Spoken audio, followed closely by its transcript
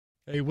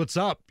Hey, what's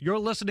up? You're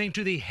listening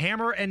to the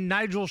Hammer and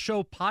Nigel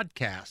Show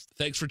podcast.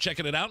 Thanks for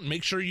checking it out, and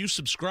make sure you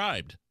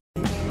subscribed.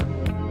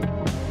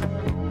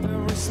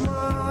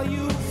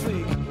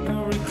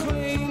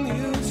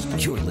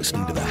 You're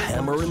listening to the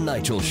Hammer and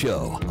Nigel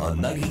Show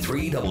on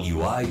 93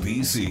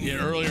 WIBC. Yeah,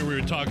 earlier we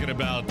were talking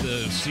about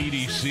the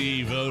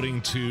CDC voting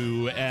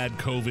to add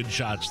COVID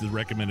shots to the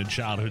recommended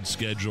childhood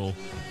schedule,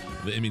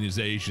 the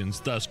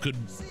immunizations, thus could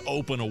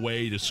open a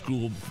way to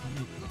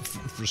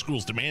for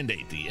schools to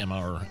mandate the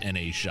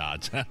mRNA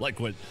shots. Like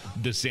what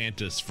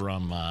DeSantis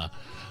from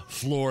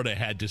Florida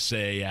had to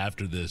say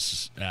after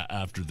this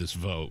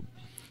vote.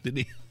 Didn't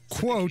he?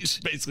 Quote, He's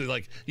basically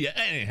like, yeah,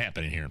 it ain't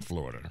happening here in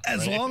Florida.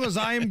 As long as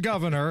I am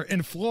governor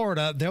in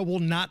Florida, there will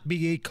not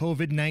be a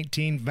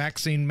COVID-19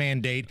 vaccine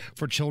mandate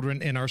for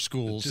children in our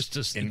schools.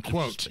 End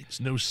quote. It just makes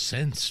no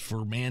sense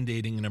for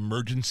mandating an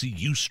emergency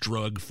use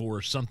drug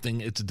for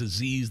something. It's a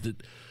disease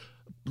that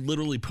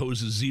literally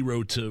poses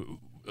zero to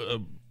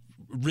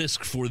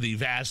risk for the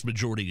vast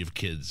majority of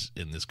kids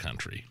in this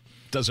country.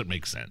 Doesn't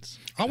make sense.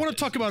 I want to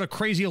talk about a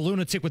crazy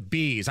lunatic with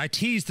bees. I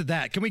teased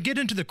that. Can we get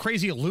into the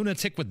crazy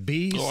lunatic with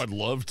bees? Oh, I'd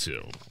love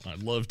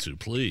to.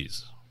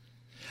 Please.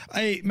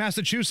 A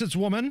Massachusetts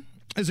woman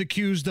is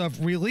accused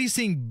of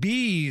releasing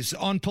bees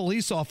on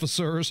police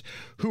officers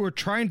who are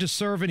trying to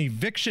serve an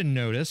eviction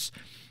notice.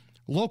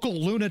 Local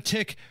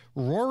lunatic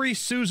Rory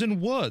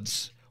Susan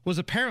Woods was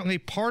apparently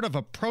part of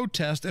a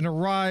protest and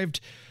arrived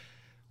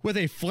with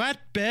a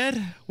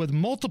flatbed with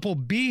multiple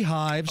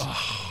beehives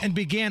and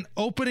began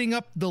opening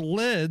up the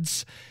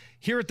lids.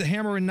 Here at the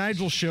Hammer and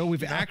Nigel Show,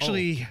 we've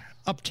actually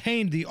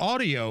obtained the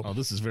audio. Oh,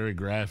 this is very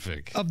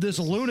graphic. Of this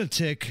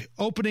lunatic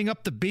opening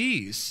up the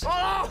bees.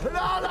 Oh, no,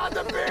 not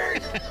the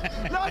bees!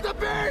 Not the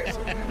bees!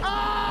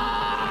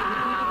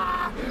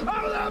 Ah!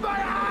 Open my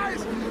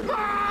eyes! My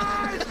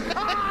eyes!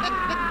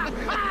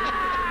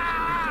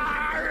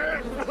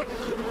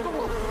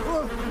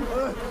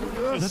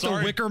 Is that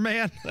the Wicker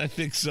Man? I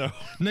think so.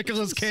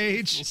 Nicolas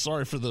Cage.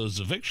 Sorry for those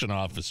eviction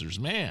officers,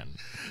 man.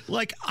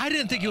 Like, I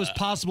didn't think it was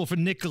possible for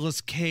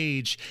Nicolas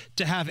Cage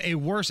to have a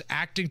worse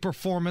acting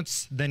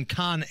performance than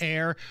Con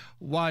Air.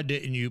 Why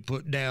didn't you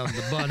put down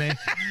the bunny?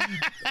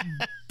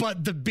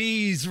 But the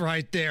bees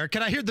right there.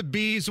 Can I hear the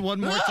bees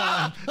one more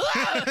time?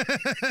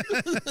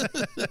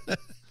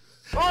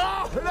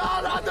 Oh, no,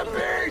 not the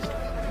bees!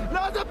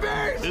 Not the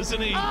bees!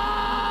 Isn't he?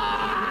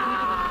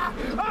 Ah!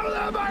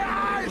 Open my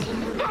eyes!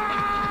 My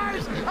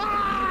eyes!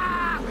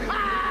 Ah!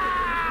 Ah!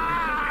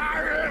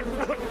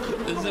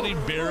 Isn't he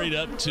buried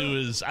up to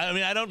his... I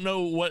mean, I don't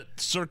know what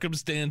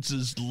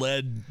circumstances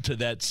led to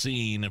that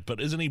scene,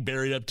 but isn't he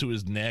buried up to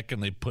his neck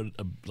and they put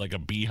a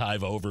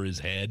beehive over his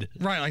head?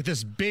 Right, like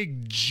this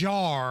big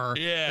jar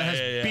that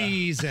has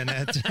bees in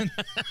it.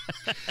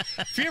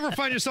 If you ever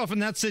find yourself in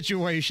that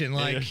situation,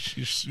 like...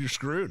 you're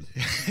screwed,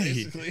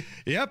 basically.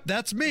 Yep,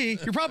 that's me.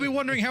 You're probably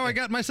wondering how I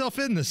got myself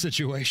in this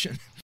situation.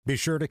 Be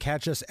sure to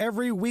catch us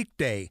every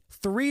weekday,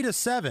 3 to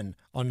 7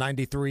 on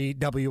 93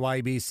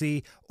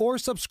 WIBC, or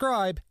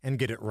subscribe and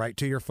get it right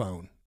to your phone.